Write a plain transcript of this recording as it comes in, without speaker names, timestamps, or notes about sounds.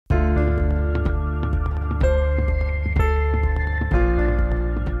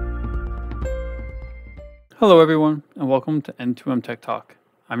Hello, everyone, and welcome to N2M Tech Talk.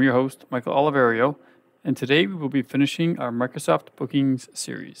 I'm your host, Michael Oliverio, and today we will be finishing our Microsoft Bookings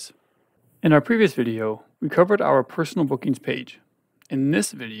series. In our previous video, we covered our personal bookings page. In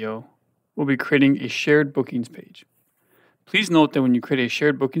this video, we'll be creating a shared bookings page. Please note that when you create a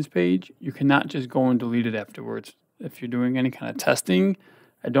shared bookings page, you cannot just go and delete it afterwards. If you're doing any kind of testing,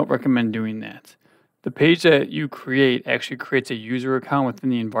 I don't recommend doing that. The page that you create actually creates a user account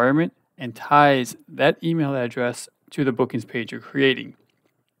within the environment and ties that email address to the bookings page you're creating.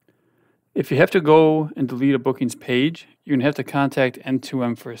 If you have to go and delete a bookings page, you're going to have to contact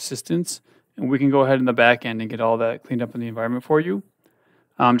N2M for assistance, and we can go ahead in the back end and get all that cleaned up in the environment for you.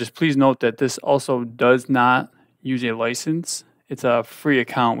 Just please note that this also does not use a license. It's a free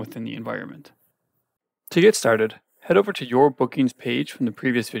account within the environment. To get started, head over to your bookings page from the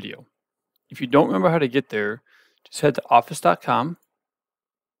previous video. If you don't remember how to get there, just head to office.com.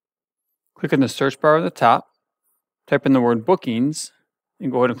 Click on the search bar at the top, type in the word bookings,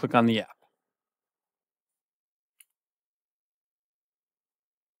 and go ahead and click on the app.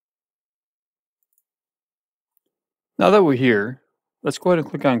 Now that we're here, let's go ahead and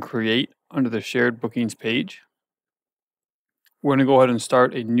click on Create under the Shared Bookings page. We're going to go ahead and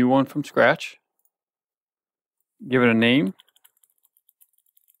start a new one from scratch. Give it a name.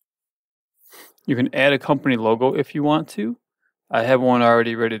 You can add a company logo if you want to. I have one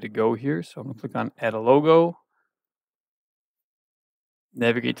already ready to go here, so I'm going to click on Add a Logo.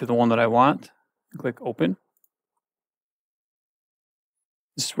 Navigate to the one that I want, and click Open.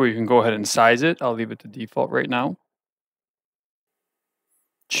 This is where you can go ahead and size it. I'll leave it to default right now.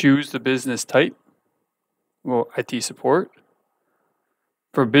 Choose the business type. Well, IT support.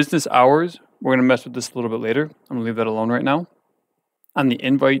 For business hours, we're going to mess with this a little bit later. I'm going to leave that alone right now. On the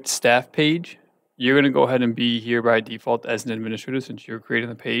invite staff page, you're going to go ahead and be here by default as an administrator since you're creating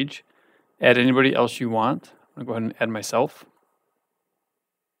the page. Add anybody else you want. I'm going to go ahead and add myself.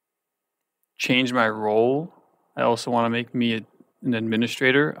 Change my role. I also want to make me an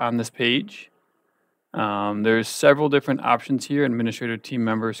administrator on this page. There's several different options here: administrator, team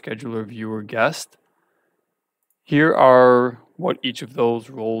member, scheduler, viewer, guest. Here are what each of those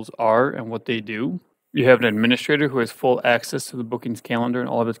roles are and what they do. You have an administrator who has full access to the bookings calendar and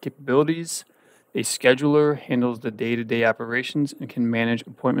all of its capabilities. A scheduler handles the day-to-day operations and can manage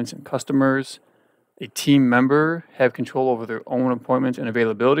appointments and customers. A team member have control over their own appointments and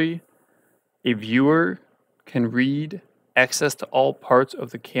availability. A viewer can read access to all parts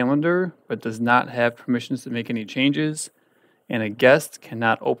of the calendar but does not have permissions to make any changes. And a guest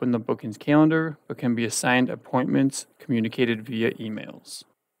cannot open the bookings calendar but can be assigned appointments communicated via emails.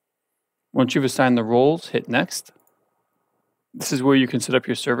 Once you've assigned the roles, hit Next. This is where you can set up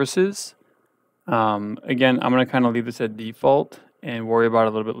your services. Again, I'm going to kind of leave this at default and worry about it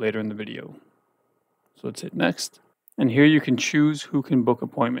a little bit later in the video. So let's hit Next. And here you can choose who can book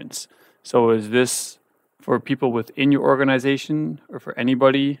appointments. So is this for people within your organization or for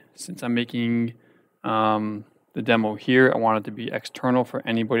anybody? Since I'm making the demo here, I want it to be external for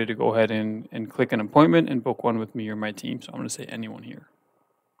anybody to go ahead and click an appointment and book one with me or my team. So I'm going to say anyone here.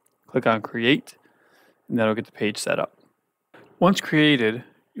 Click on Create, and that'll get the page set up. Once created,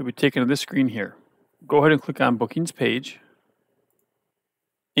 you'll be taken to this screen here. Go ahead and click on Bookings Page.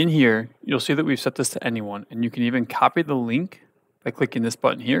 In here, you'll see that we've set this to anyone, and you can even copy the link by clicking this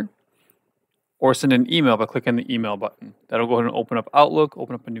button here, or send an email by clicking the email button. That'll go ahead and open up Outlook,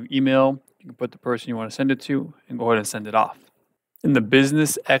 open up a new email. You can put the person you want to send it to, and go ahead and send it off. In the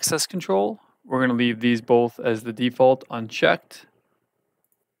business access control, we're going to leave these both as the default unchecked.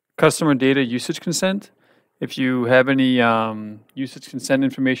 Customer data usage consent. If you have any usage consent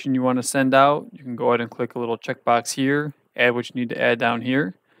information you want to send out, you can go ahead and click a little checkbox here, add what you need to add down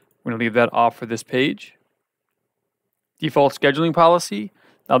here. We're going to leave that off for this page. Default scheduling policy.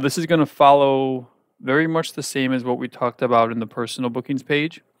 Now this is going to follow very much the same as what we talked about in the personal bookings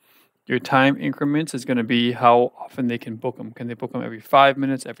page. Your time increments is going to be how often they can book them. Can they book them every 5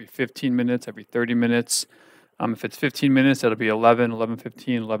 minutes, every 15 minutes, every 30 minutes? If it's 15 minutes, that'll be 11,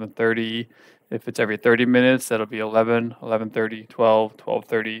 11:15, 11:30. If it's every 30 minutes, that'll be 11, 11:30, 12,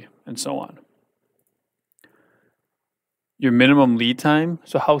 12:30, and so on. Your minimum lead time,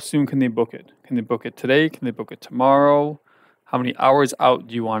 so how soon can they book it? Can they book it today? Can they book it tomorrow? How many hours out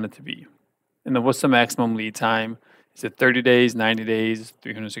do you want it to be? And then what's the maximum lead time? Is it 30 days, 90 days,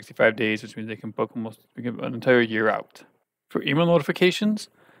 365 days, which means they can book almost an entire year out. For email notifications,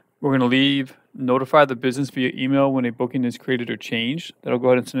 we're going to notify the business via email when a booking is created or changed. That'll go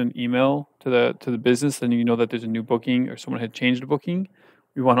ahead and send an email to the business, then you know that there's a new booking or someone had changed a booking.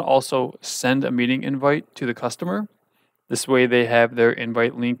 We want to also send a meeting invite to the customer. This way they have their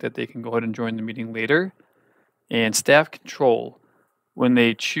invite link that they can go ahead and join the meeting later. And staff control, when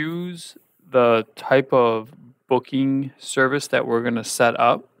they choose the type of booking service that we're going to set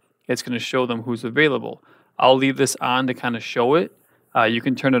up, it's going to show them who's available. I'll leave this on to kind of show it. You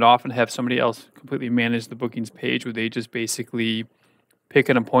can turn it off and have somebody else completely manage the bookings page where they just basically pick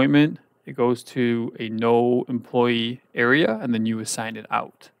an appointment. It goes to a no employee area and then you assign it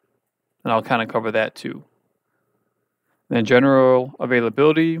out. And I'll kind of cover that too. Then general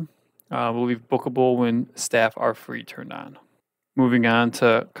availability, we'll leave bookable when staff are free turned on. Moving on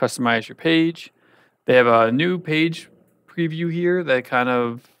to customize your page. They have a new page preview here that kind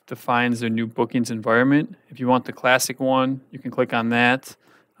of defines their new bookings environment. If you want the classic one, you can click on that.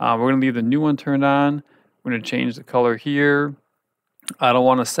 We're going to leave the new one turned on. We're going to change the color here. I don't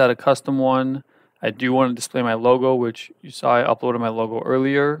want to set a custom one. I do want to display my logo, which you saw I uploaded my logo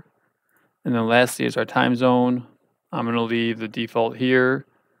earlier. And then lastly is our time zone. I'm going to leave the default here.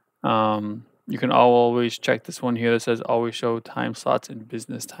 You can always check this one here that says always show time slots in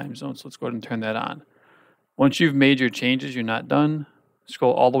business time zone. So let's go ahead and turn that on. Once you've made your changes, you're not done.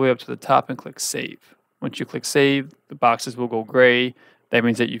 Scroll all the way up to the top and click save. Once you click save, the boxes will go gray. That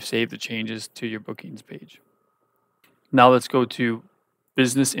means that you've saved the changes to your bookings page. Now let's go to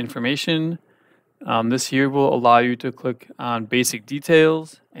business information. This here will allow you to click on basic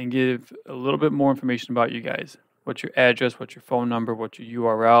details and give a little bit more information about you guys. What's your address, what's your phone number, what's your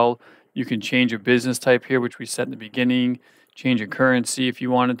URL. You can change your business type here, which we set in the beginning, change your currency if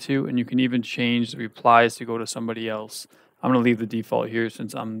you wanted to, and you can even change the replies to go to somebody else. I'm going to leave the default here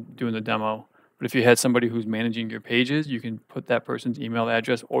since I'm doing the demo. But if you had somebody who's managing your pages, you can put that person's email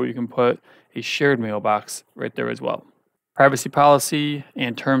address or you can put a shared mailbox right there as well. Privacy policy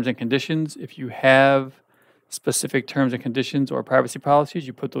and terms and conditions. If you have specific terms and conditions or privacy policies,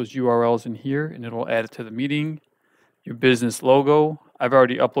 you put those URLs in here and it'll add it to the meeting. Your business logo. I've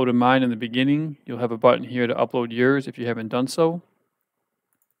already uploaded mine in the beginning. You'll have a button here to upload yours if you haven't done so.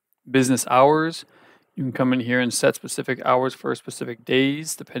 Business hours. You can come in here and set specific hours for specific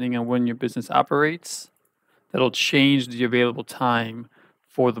days depending on when your business operates. That'll change the available time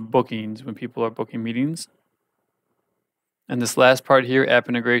for the bookings when people are booking meetings. And this last part here, app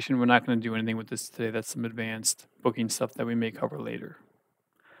integration, we're not going to do anything with this today. That's some advanced booking stuff that we may cover later.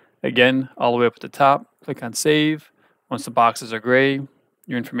 Again, all the way up at the top, click on save. Once the boxes are gray,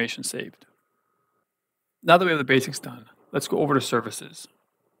 your information's saved. Now that we have the basics done, let's go over to services.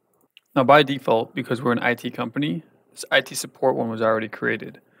 Now by default, because we're an IT company, this IT support one was already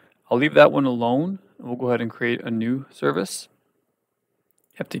created. I'll leave that one alone, and we'll go ahead and create a new service.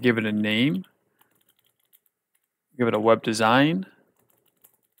 You have to give it a name. Give it a web design.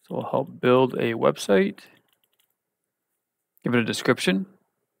 So we'll help build a website. Give it a description.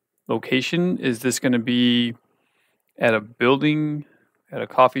 Location, is this going to be at a building, at a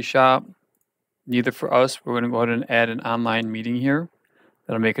coffee shop? Neither for us. We're going to go ahead and add an online meeting here.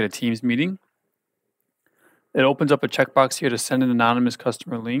 That'll make it a Teams meeting. It opens up a checkbox here to send an anonymous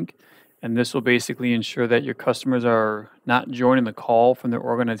customer link. And this will basically ensure that your customers are not joining the call from their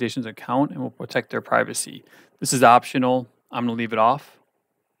organization's account and will protect their privacy. This is optional. I'm going to leave it off.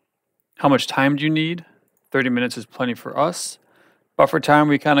 How much time do you need? 30 minutes is plenty for us. Buffer time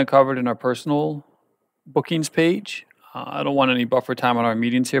we kind of covered in our personal bookings page. I don't want any buffer time on our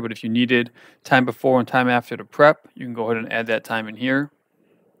meetings here, but if you needed time before and time after to prep, you can go ahead and add that time in here.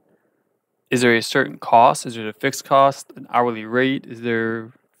 Is there a certain cost? Is there a fixed cost, an hourly rate? Is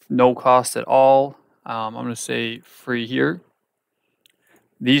there no cost at all? I'm going to say free here.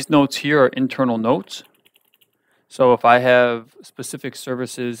 These notes here are internal notes. So if I have specific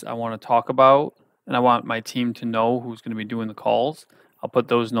services I want to talk about and I want my team to know who's going to be doing the calls, I'll put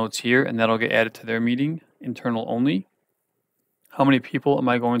those notes here and that'll get added to their meeting, internal only. How many people am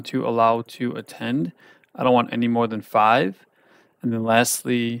I going to allow to attend? I don't want any more than 5. And then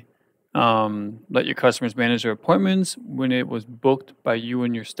lastly, let your customers manage their appointments when it was booked by you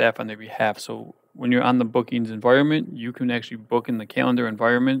and your staff on their behalf. So when you're on the bookings environment, you can actually book in the calendar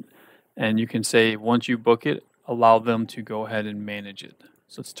environment and you can say, once you book it, allow them to go ahead and manage it.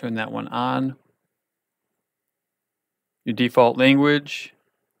 So let's turn that one on. Your default language,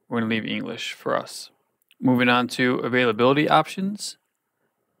 we're going to leave English for us. Moving on to availability options.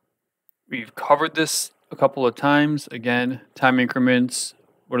 We've covered this a couple of times. Again, time increments.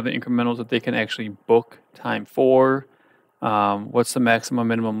 What are the incrementals that they can actually book time for? What's the maximum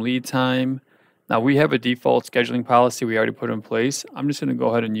minimum lead time? Now we have a default scheduling policy we already put in place. I'm just going to go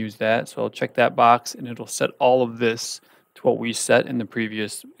ahead and use that. So I'll check that box and it'll set all of this to what we set in the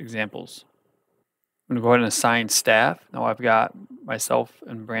previous examples. I'm going to go ahead and assign staff. Now I've got myself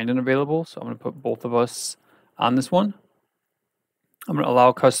and Brandon available, so I'm going to put both of us on this one. I'm going to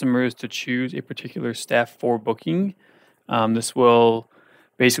allow customers to choose a particular staff for booking. This will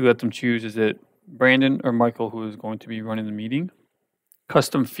basically let them choose, is it Brandon or Michael who is going to be running the meeting.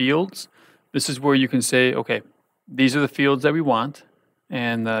 Custom fields. This is where you can say, okay, these are the fields that we want,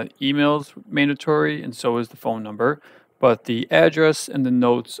 and the email's mandatory, and so is the phone number. But the address and the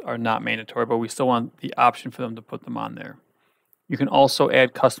notes are not mandatory, but we still want the option for them to put them on there. You can also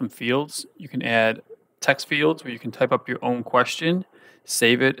add custom fields. You can add text fields where you can type up your own question,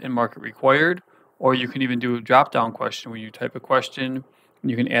 save it, and mark it required. Or you can even do a drop down question where you type a question and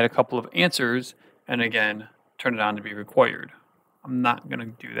you can add a couple of answers and again, turn it on to be required. I'm not going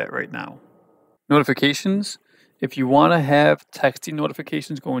to do that right now. Notifications. If you want to have texting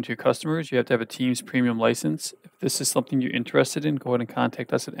notifications going to your customers, you have to have a Teams premium license. If this is something you're interested in, go ahead and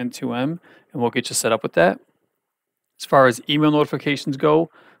contact us at N2M and we'll get you set up with that. As far as email notifications go,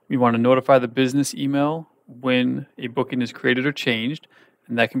 we want to notify the business email when a booking is created or changed,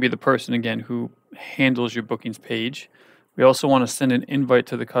 and that can be the person, again, who handles your bookings page. We also want to send an invite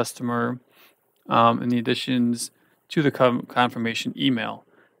to the customer in the additions to the confirmation email.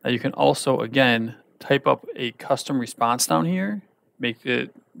 Now you can also, again, type up a custom response down here, make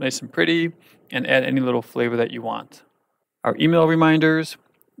it nice and pretty, and add any little flavor that you want. Our email reminders,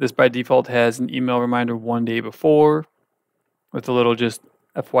 this by default has an email reminder 1 day before with a little just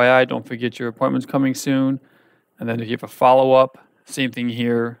FYI, don't forget your appointment's coming soon. And then if you have a follow-up, same thing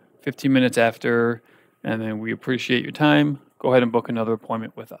here, 15 minutes after, and then we appreciate your time. Go ahead and book another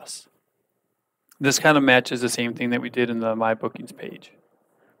appointment with us. This kind of matches the same thing that we did in the My Bookings page.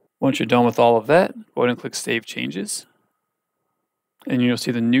 Once you're done with all of that, go ahead and click Save Changes. And you'll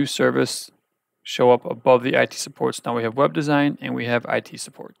see the new service show up above the IT support. So now we have web design and we have IT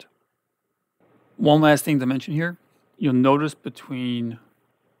support. One last thing to mention here. You'll notice between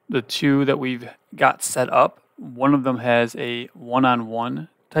the two that we've got set up, one of them has a one-on-one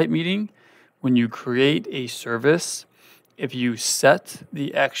type meeting. When you create a service, if you set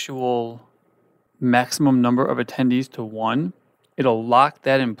the actual maximum number of attendees to 1, it'll lock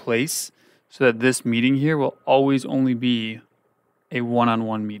that in place so that this meeting here will always only be a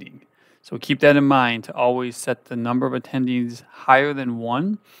one-on-one meeting. So keep that in mind to always set the number of attendees higher than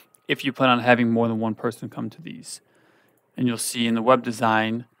 1 if you plan on having more than one person come to these. And you'll see in the web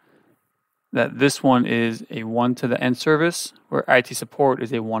design that this one is a one-to-the-end service, where IT support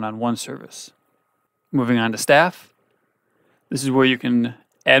is a one-on-one service. Moving on to staff. This is where you can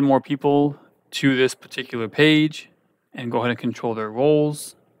add more people to this particular page and go ahead and control their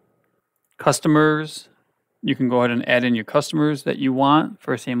roles. Customers, you can go ahead and add in your customers that you want,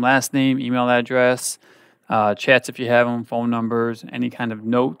 first name, last name, email address, chats if you have them, phone numbers, any kind of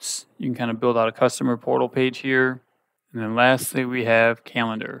notes. You can kind of build out a customer portal page here. And then lastly, we have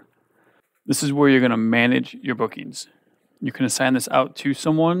calendar. This is where you're going to manage your bookings. You can assign this out to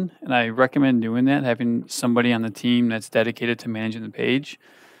someone, and I recommend doing that, having somebody on the team that's dedicated to managing the page.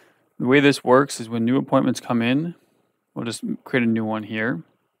 The way this works is when new appointments come in, we'll just create a new one here.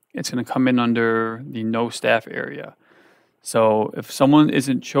 It's going to come in under the no staff area. So if someone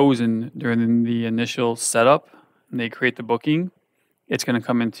isn't chosen during the initial setup and they create the booking, it's going to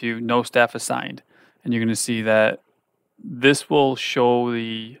come into no staff assigned. And you're going to see that this will show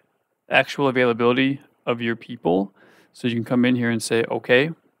the actual availability of your people. So you can come in here and say, okay,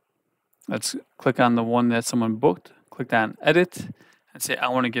 let's click on the one that someone booked, click on edit, and say, I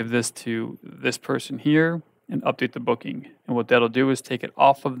want to give this to this person here and update the booking. And what that'll do is take it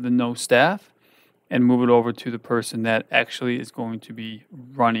off of the no staff and move it over to the person that actually is going to be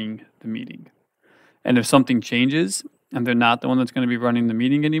running the meeting. And if something changes and they're not the one that's going to be running the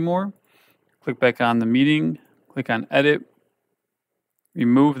meeting anymore, click back on the meeting, click on edit,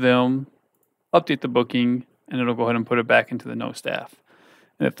 remove them, update the booking, and it'll go ahead and put it back into the no staff.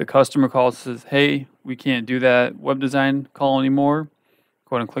 And if the customer calls and says, hey, we can't do that web design call anymore,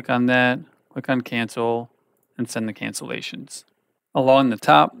 go ahead and click on that, click on cancel, and send the cancellations. Along the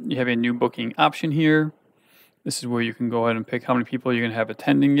top, you have a new booking option here. This is where you can go ahead and pick how many people you're going to have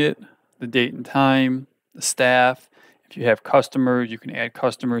attending it, the date and time, the staff. If you have customers, you can add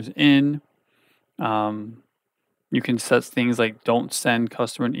customers in. You can set things like don't send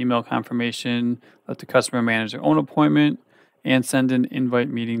customer an email confirmation, let the customer manage their own appointment, and send an invite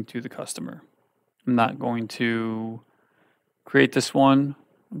meeting to the customer. I'm not going to create this one.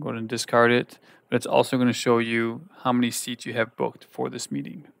 I'm going to discard it, but it's also going to show you how many seats you have booked for this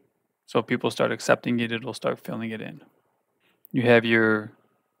meeting. So if people start accepting it, it'll start filling it in. You have your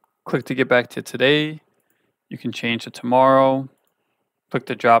click to get back to today. You can change to tomorrow. Click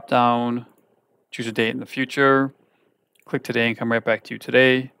the drop down, choose a date in the future. Click today and come right back to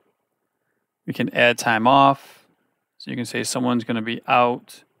today. We can add time off. So you can say someone's going to be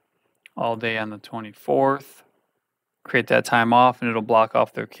out all day on the 24th. Create that time off and it'll block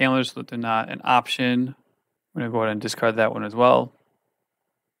off their calendar so that they're not an option. I'm going to go ahead and discard that one as well.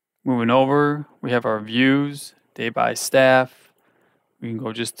 Moving over, we have our views, day by staff. We can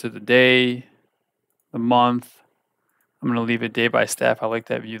go just to the day, the month. I'm going to leave it day by staff. I like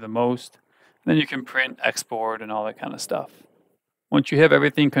that view the most. And then you can print, export, and all that kind of stuff. Once you have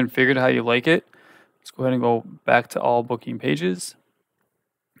everything configured how you like it, let's go ahead and go back to all booking pages.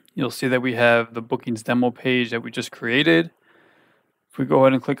 You'll see that we have the bookings demo page that we just created. If we go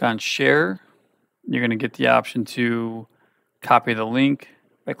ahead and click on share, you're going to get the option to copy the link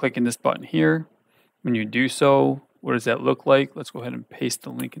by clicking this button here. When you do so, what does that look like? Let's go ahead and paste the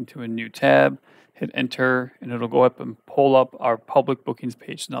link into a new tab, hit enter, and it'll go up and pull up our public bookings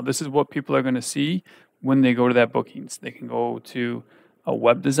page. Now, this is what people are going to see when they go to that bookings. They can go to a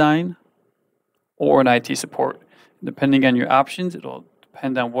web design or an IT support. Depending on your options, it'll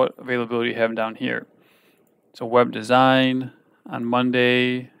depend on what availability you have down here. So web design on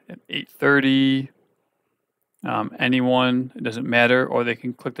Monday at 8:30. Anyone, it doesn't matter, or they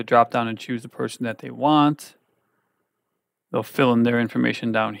can click the drop down and choose the person that they want. They'll fill in their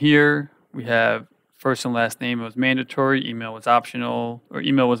information down here. We have first and last name was mandatory, email was optional, or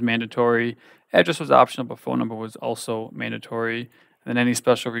email was mandatory, address was optional, but phone number was also mandatory, and then any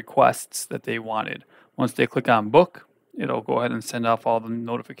special requests that they wanted. Once they click on book, it'll go ahead and send off all the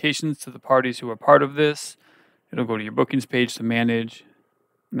notifications to the parties who are part of this. It'll go to your bookings page to manage,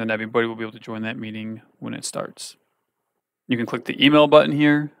 and then everybody will be able to join that meeting when it starts. You can click the email button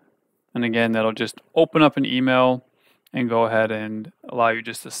here, and again, that'll just open up an email and go ahead and allow you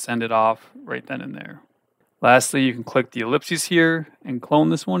just to send it off right then and there. Lastly, you can click the ellipses here and clone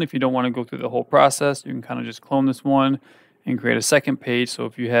this one. If you don't want to go through the whole process, you can kind of just clone this one and create a second page. So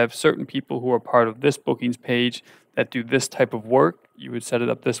if you have certain people who are part of this bookings page that do this type of work, you would set it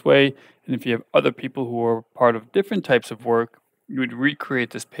up this way. And if you have other people who are part of different types of work, you would recreate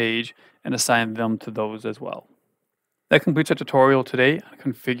this page and assign them to those as well. That completes our tutorial today on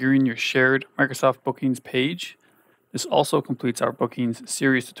configuring your shared Microsoft Bookings page. This also completes our Bookings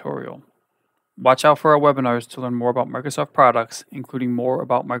series tutorial. Watch out for our webinars to learn more about Microsoft products, including more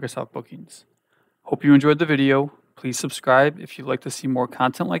about Microsoft Bookings. Hope you enjoyed the video. Please subscribe if you'd like to see more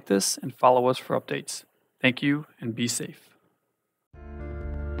content like this and follow us for updates. Thank you and be safe.